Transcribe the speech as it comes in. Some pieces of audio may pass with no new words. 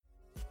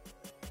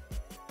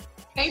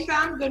Hey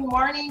fam, good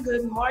morning,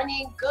 good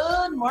morning,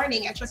 good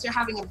morning. I trust you're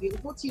having a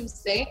beautiful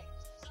Tuesday.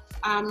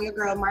 I'm your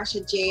girl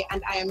Marsha J,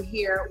 and I am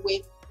here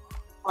with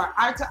our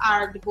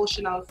R2R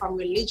Devotional from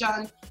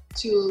religion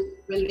to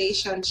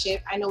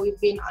relationship. I know we've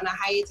been on a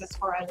hiatus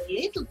for a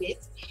little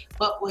bit,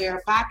 but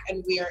we're back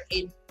and we are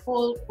in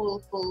full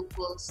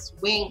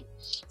swing.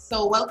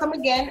 So welcome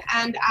again,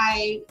 and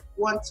I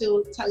want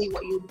to tell you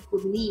what you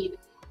would need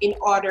in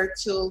order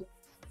to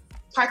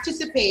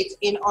participate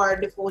in our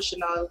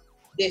devotional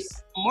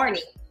this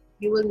morning.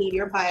 You will need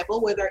your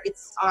Bible, whether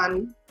it's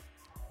on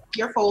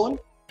your phone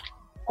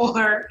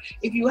or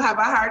if you have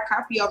a hard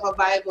copy of a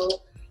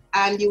Bible,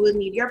 and you will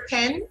need your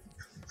pen.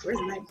 Where's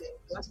my pen?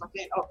 That's my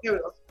pen. Oh, here we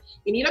go.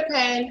 You need a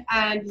pen,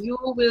 and you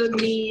will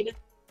need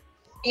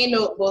a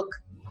notebook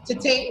to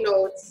take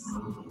notes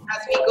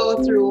as we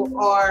go through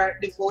our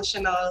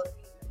devotional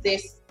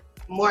this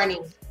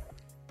morning.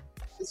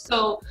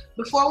 So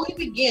before we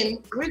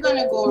begin, we're going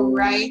to go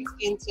right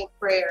into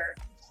prayer,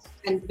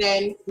 and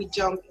then we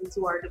jump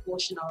into our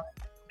devotional.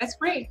 Let's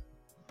pray.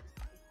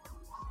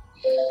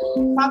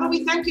 Father,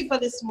 we thank you for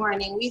this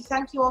morning. We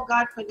thank you, oh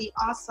God, for the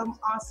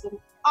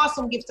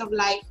awesome gift of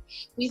life.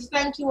 We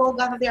thank you, oh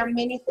God, that there are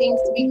many things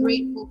to be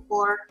grateful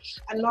for.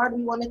 And Lord,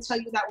 we want to tell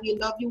you that we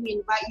love you. We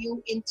invite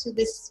you into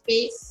this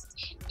space,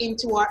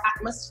 into our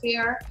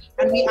atmosphere,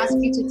 and we ask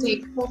you to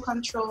take full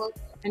control,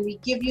 and we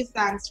give you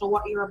thanks for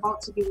what you're about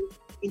to do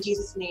in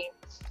Jesus' name.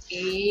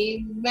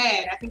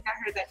 Amen. I think I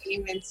heard that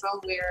amen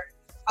somewhere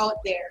out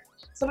there.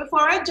 So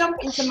before I jump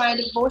into my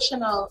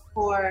devotional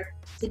for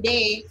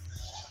today,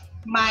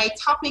 my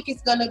topic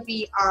is going to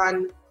be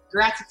on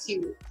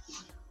gratitude.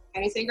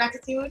 Can you say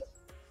gratitude?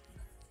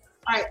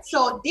 All right.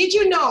 So did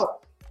you know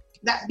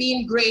that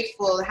being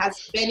grateful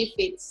has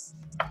benefits,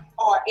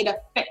 or it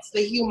affects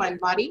the human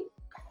body?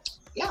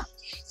 Yeah.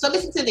 So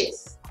listen to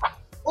this.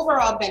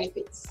 Overall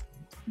benefits.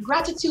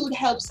 Gratitude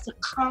helps to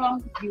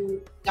calm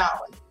you down.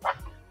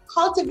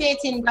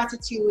 Cultivating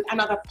gratitude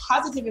and other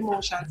positive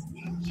emotions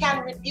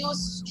can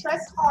reduce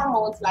stress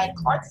hormones like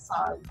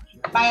cortisol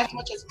by as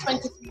much as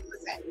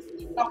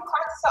 23%. Now,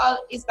 cortisol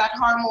is that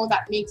hormone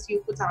that makes you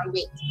put on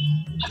weight.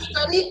 A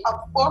study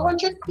of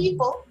 400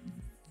 people,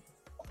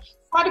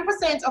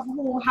 40% of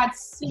whom had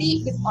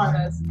sleep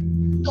disorders,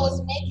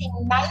 those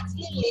making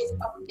nightly list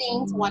of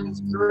things one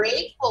is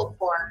grateful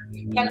for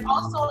can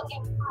also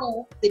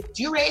improve the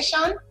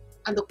duration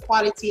and the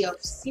quality of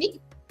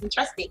sleep.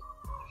 Interesting.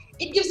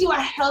 It gives you a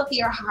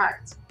healthier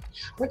heart.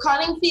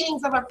 Recalling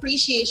feelings of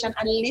appreciation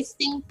and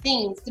listing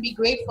things to be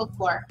grateful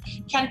for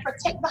can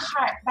protect the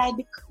heart by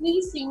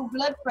decreasing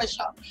blood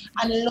pressure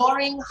and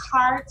lowering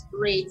heart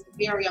rate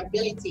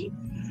variability.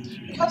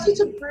 It helps you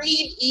to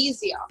breathe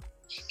easier.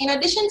 In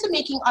addition to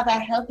making other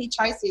healthy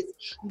choices,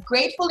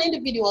 grateful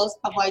individuals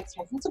avoid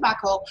smoking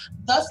tobacco,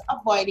 thus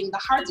avoiding the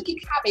hard-to-kick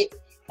habit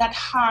that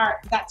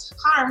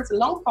harms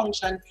lung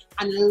function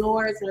and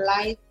lowers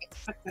life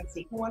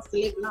expectancy. Who wants to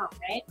live long,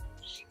 right?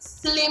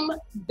 Slim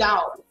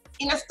down.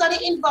 In a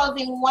study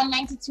involving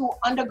 192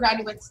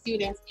 undergraduate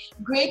students,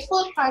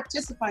 grateful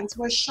participants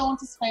were shown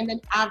to spend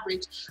an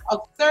average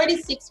of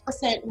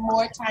 36%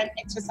 more time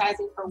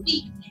exercising per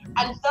week,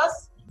 and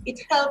thus it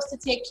helps to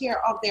take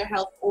care of their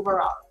health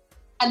overall.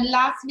 And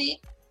lastly,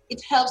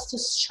 it helps to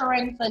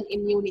strengthen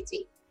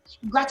immunity.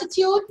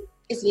 Gratitude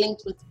is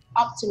linked with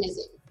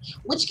optimism,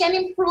 which can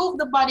improve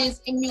the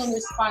body's immune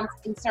response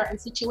in certain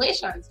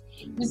situations,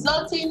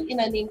 resulting in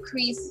an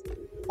increased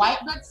white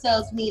blood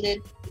cells needed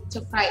to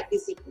fight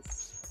disease.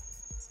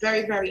 It's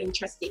very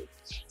interesting.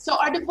 So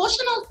our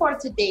devotional for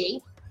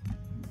today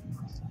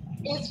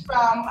is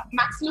from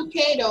Max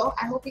Lucado.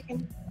 I hope you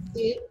can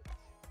see it.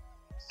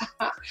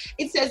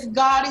 It says,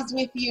 God is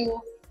with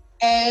you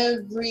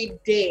every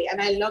day.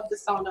 And I love the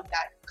sound of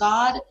that.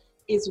 God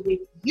is with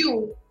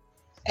you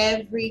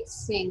every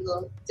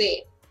single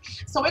day.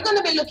 So we're going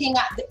to be looking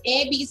at the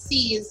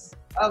ABCs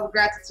of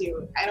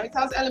gratitude. I know it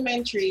sounds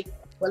elementary,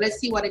 but let's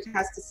see what it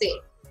has to say.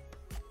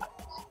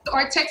 So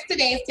our text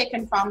today is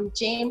taken from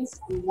James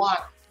 1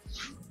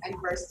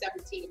 and verse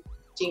 17.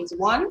 James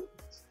 1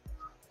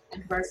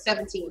 and verse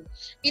 17.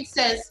 It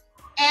says,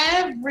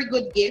 every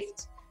good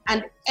gift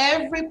and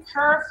every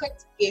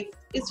perfect gift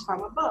is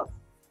from above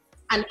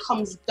and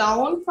comes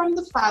down from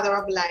the Father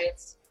of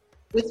lights,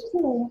 with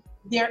whom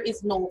there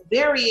is no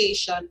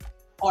variation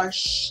or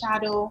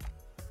shadow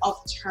of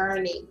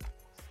turning.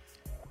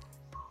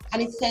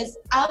 And it says,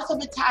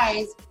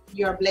 alphabetize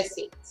your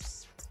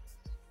blessings.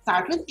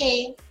 Start with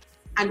A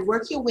and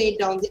work your way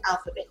down the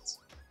alphabet,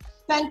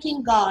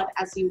 thanking God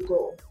as you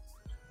go.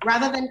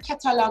 Rather than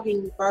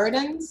cataloging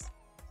burdens,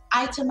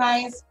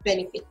 itemize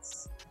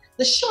benefits.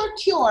 The sure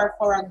cure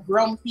for a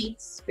grumpy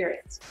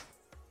spirit.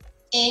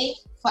 A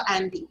for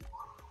Andy.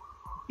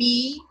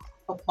 B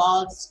for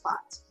bald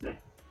spot.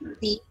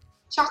 C,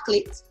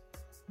 chocolate.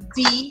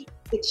 D,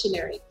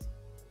 dictionary.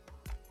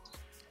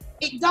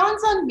 It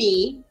dawns on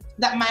me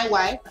that my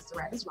wife, that's the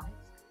writer's wife,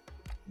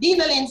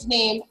 Dina Lynn's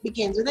name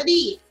begins with a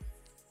D.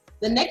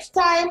 The next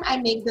time I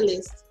make the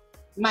list,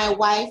 my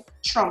wife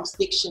trumps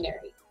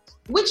dictionary,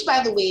 which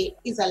by the way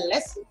is a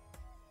lesson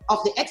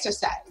of the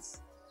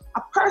exercise.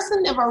 A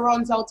person never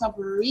runs out of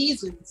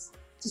reasons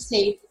to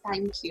say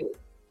thank you.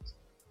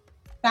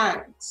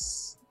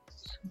 Thanks.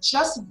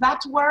 Just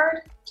that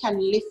word can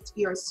lift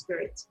your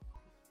spirit.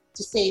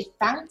 To say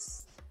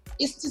thanks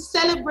is to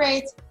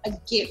celebrate a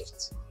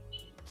gift,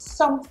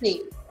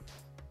 something,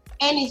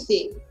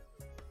 anything.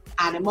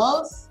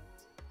 Animals,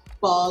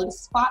 bald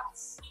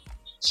spots,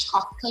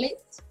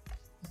 chocolate,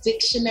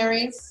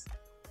 dictionaries,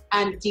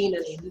 and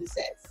dinnerly, he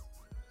says.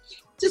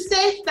 To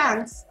say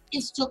thanks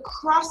is to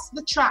cross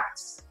the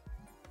tracks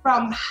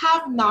from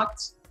have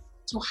not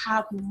to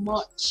have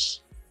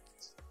much,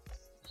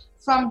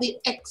 from the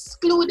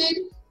excluded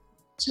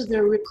to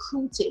the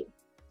recruited.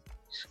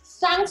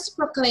 Thanks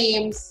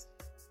proclaims,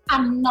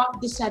 I'm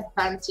not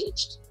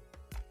disadvantaged,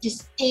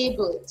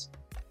 disabled,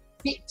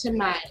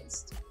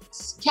 victimized,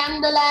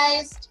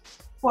 scandalized,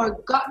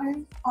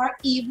 forgotten, or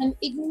even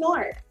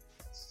ignored.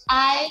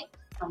 I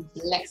am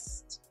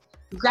blessed.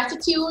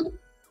 Gratitude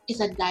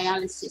is a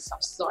dialysis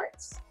of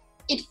sorts.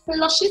 It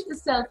flushes the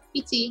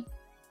self-pity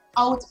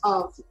out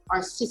of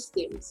our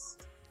systems.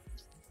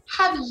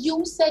 Have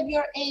you said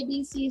your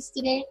ABCs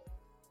today?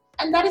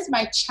 And that is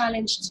my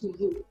challenge to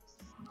you.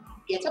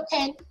 Get a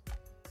pen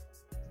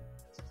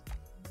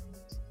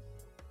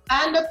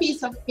and a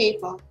piece of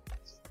paper.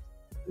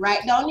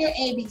 Write down your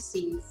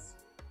ABCs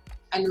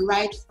and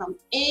write from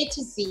A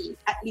to Z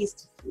at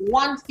least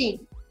one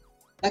thing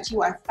that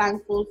you are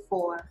thankful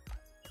for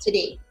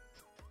today.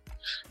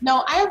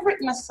 Now, I have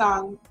written a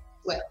song,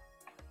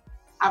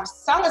 I've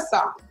sung a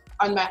song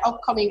on my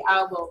upcoming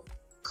album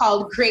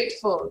called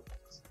Grateful.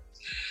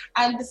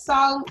 And the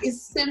song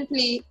is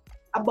simply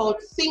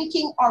about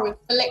thinking or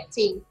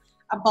reflecting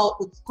about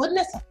the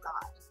goodness of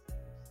God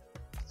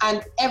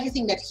and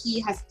everything that He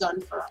has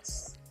done for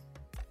us,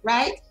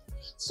 right?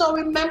 So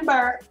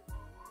remember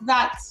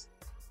that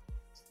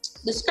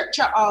the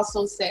scripture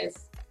also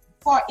says,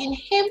 for in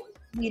Him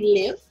we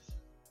live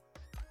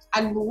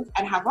and move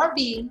and have our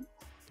being.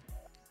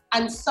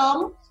 And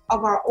some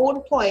of our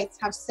own poets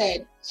have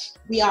said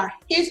we are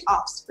His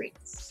offspring.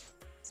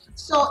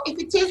 So if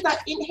it is that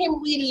in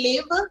Him we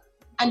live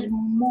and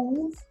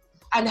move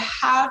and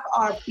have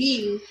our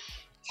being,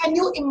 can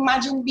you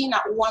imagine being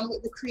at one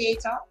with the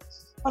Creator?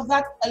 For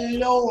that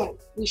alone,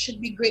 we should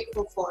be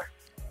grateful for.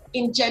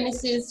 In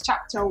Genesis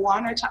chapter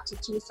 1 or chapter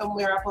 2,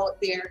 somewhere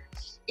about there,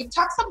 it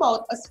talks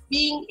about us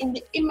being in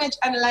the image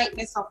and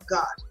likeness of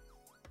God.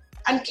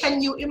 And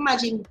can you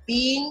imagine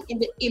being in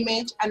the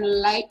image and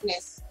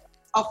likeness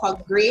of a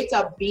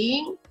greater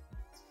being?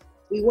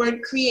 We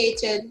weren't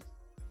created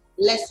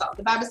lesser.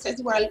 The Bible says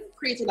we were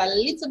created a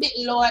little bit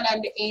lower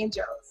than the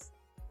angels,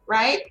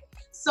 right?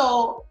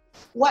 So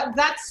what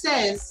that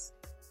says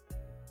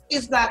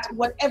is that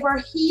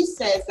whatever He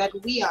says that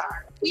we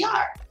are, we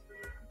are.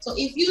 So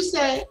if you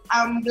say,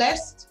 I'm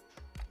blessed,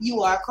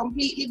 you are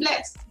completely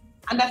blessed.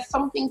 And that's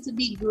something to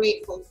be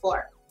grateful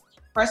for.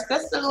 1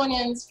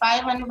 Thessalonians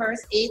 5 and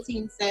verse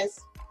 18 says,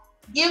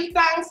 give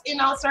thanks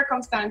in all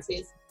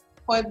circumstances,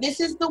 for this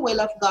is the will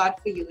of God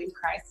for you in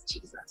Christ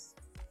Jesus.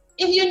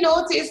 If you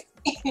notice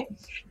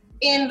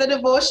in the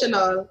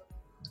devotional,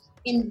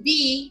 in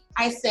B,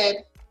 I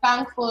said,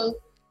 thankful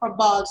for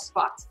bald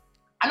spot.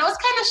 And I was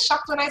kind of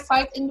shocked when I saw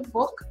it in the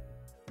book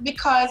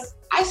because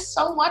I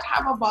somewhat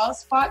have a bald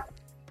spot.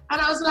 And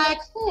I was like,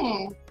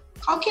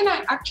 how can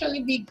I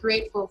actually be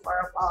grateful for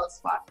a bald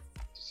spot?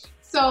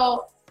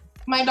 So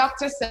my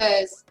doctor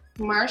says,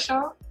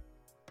 Marshall,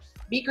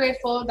 be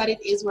grateful that it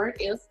is where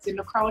it is. It's in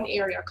the crown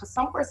area because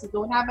some persons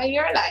don't have a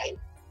hairline.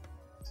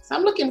 So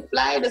I'm looking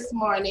fly this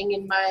morning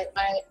in my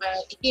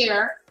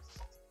hair,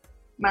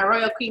 my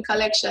Royal Queen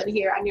collection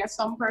here, and there's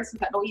some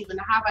persons that don't even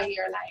have a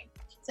hairline.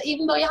 So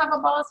even though you have a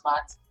bald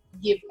spot,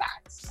 give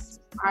thanks.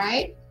 All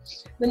right?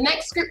 The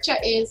next scripture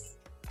is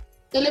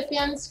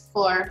Philippians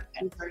 4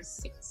 and verse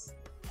 6.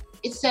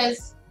 It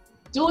says,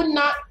 do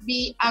not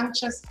be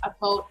anxious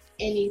about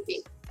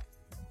anything.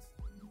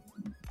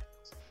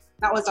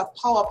 That was a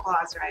power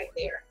pause right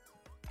there.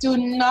 Do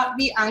not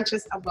be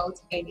anxious about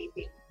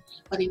anything.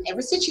 But in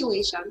every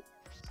situation,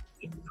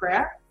 in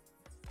prayer,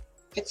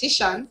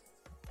 petition,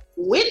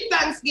 with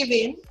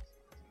thanksgiving,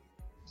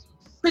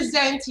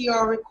 present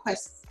your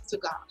requests to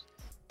God.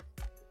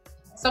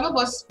 Some of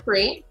us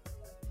pray,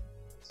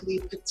 we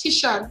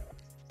petition,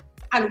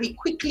 and we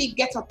quickly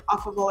get up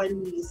off of our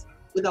knees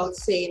without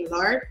saying,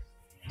 Lord,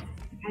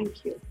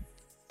 thank you.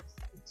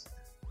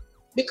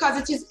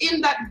 Because it is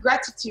in that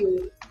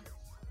gratitude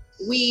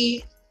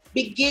we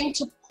begin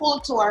to pull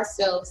to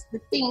ourselves the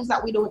things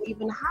that we don't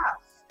even have.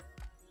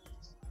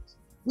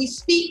 We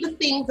speak the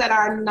things that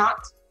are not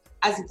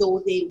as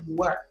though they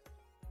were.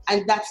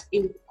 And that's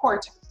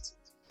important.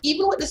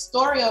 Even with the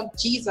story of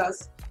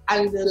Jesus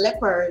and the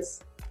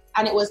lepers,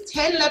 and it was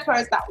 10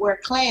 lepers that were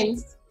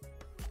cleansed,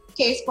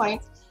 case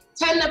point,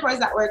 10 lepers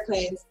that were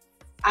cleansed,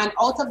 and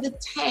out of the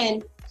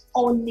 10,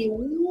 only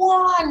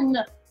one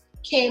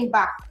came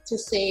back to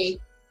say,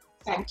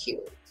 thank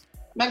you.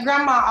 My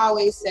grandma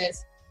always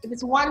says, if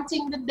it's one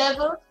thing the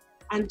devil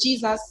and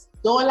Jesus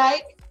don't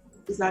like,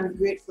 is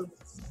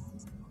ungratefulness.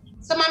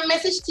 So my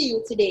message to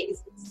you today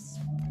is this.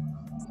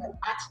 It's an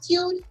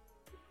attitude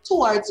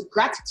towards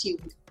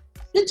gratitude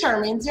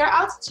determines your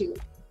altitude.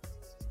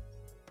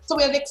 So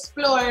we have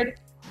explored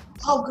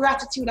how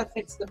gratitude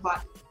affects the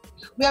body.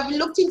 We have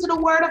looked into the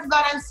Word of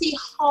God and see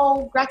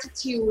how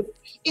gratitude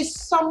is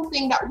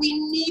something that we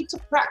need to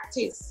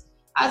practice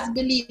as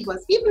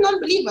believers, even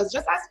non-believers,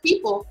 just as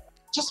people,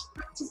 just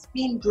practice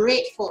being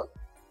grateful.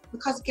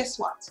 Because guess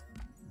what?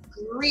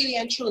 Really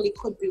and truly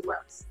could be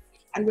worse.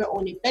 And we're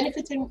only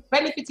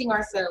benefiting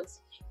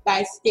ourselves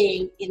by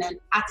staying in an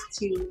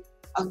attitude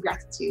of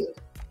gratitude.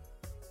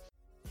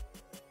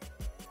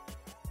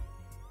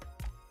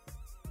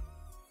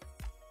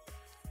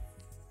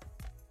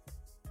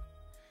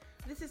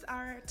 This is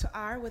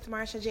R2R with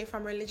Marsha J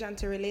from Religion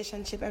to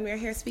Relationship, and we're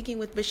here speaking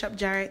with Bishop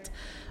Jarrett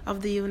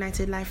of the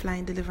United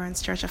Lifeline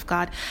Deliverance Church of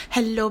God.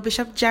 Hello,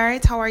 Bishop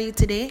Jarrett. How are you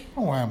today?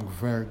 Oh, I'm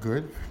very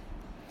good.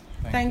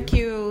 Thank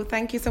you.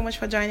 Thank you so much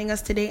for joining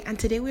us today. And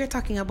today we are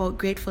talking about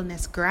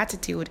gratefulness,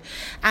 gratitude.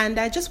 And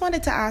I just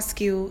wanted to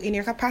ask you, in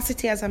your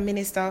capacity as a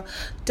minister,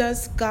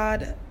 does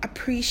God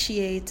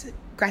appreciate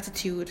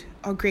gratitude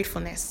or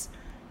gratefulness?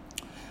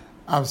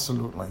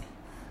 Absolutely.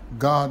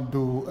 God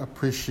do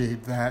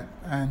appreciate that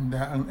and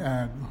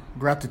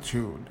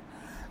gratitude.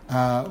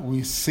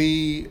 We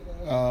see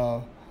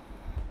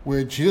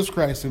where Jesus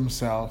Christ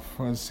himself,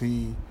 as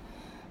he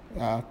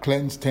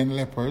cleansed 10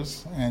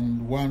 lepers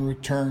and one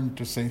returned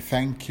to say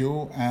thank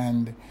you,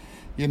 and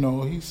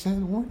he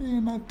said, were they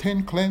not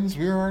 10 cleansed?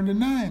 Where are the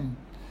 9?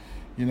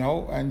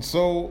 And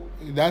so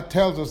that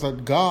tells us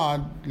that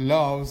God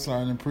loves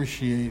and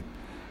appreciates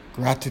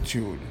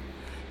gratitude.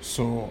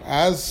 So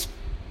as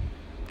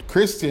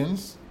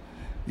Christians,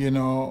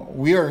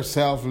 we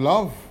ourselves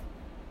love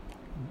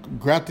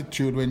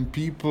gratitude when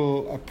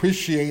people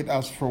appreciate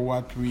us for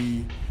what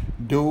we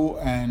do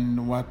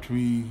and what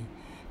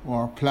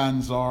our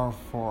plans are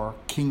for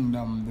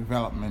kingdom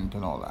development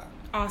and all that.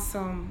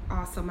 Awesome.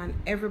 And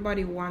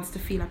everybody wants to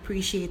feel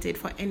appreciated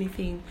for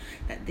anything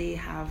that they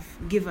have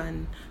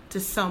given to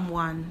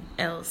someone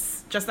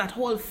else. Just that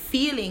whole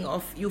feeling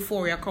of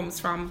euphoria comes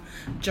from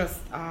just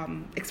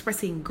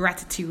expressing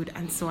gratitude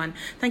and so on.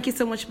 Thank you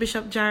so much,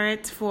 Bishop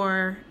Jarrett,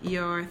 for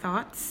your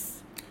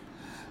thoughts.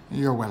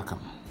 You're welcome.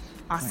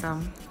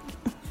 Awesome.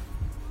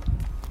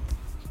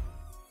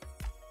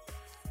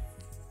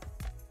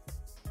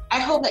 I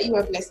hope that you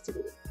are blessed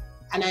today,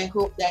 and I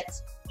hope that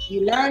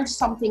you learned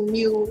something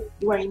new.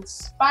 You were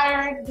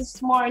inspired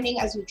this morning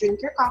as you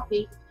drink your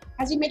coffee,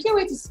 as you make your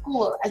way to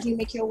school, as you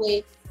make your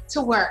way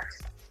to work,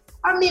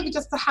 or maybe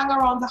just to hang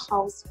around the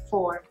house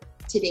for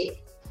today.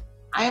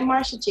 I am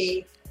Marsha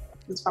J,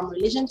 who's from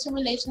Religion to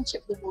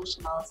Relationship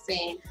Devotional,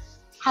 saying,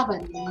 have a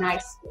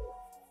nice day.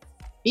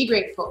 Be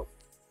grateful.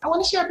 I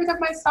want to share a bit of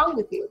my song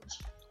with you.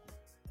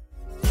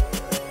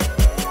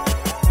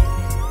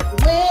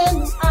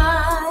 When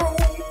I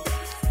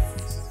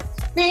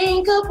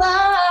think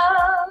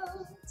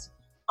about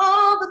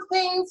all the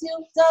things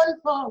you've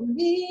done for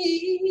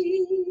me,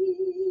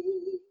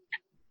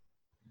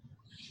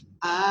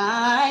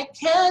 I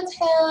can't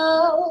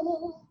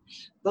help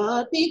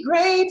but be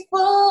grateful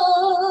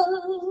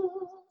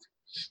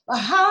for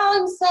how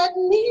you set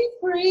me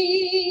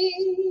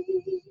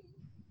free.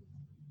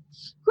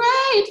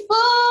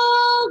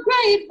 Grateful,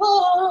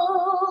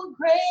 grateful,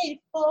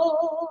 grateful.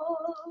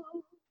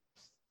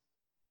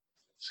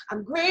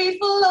 I'm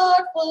grateful,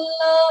 Lord, for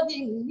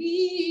loving me.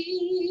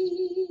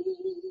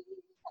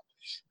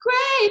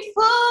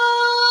 Grateful,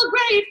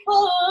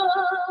 grateful,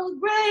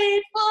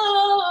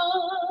 grateful.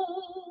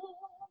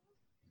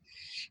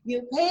 You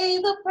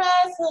paid the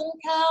price on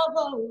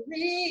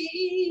Calvary.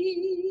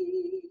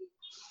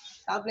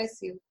 God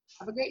bless you.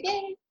 Have a great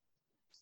day.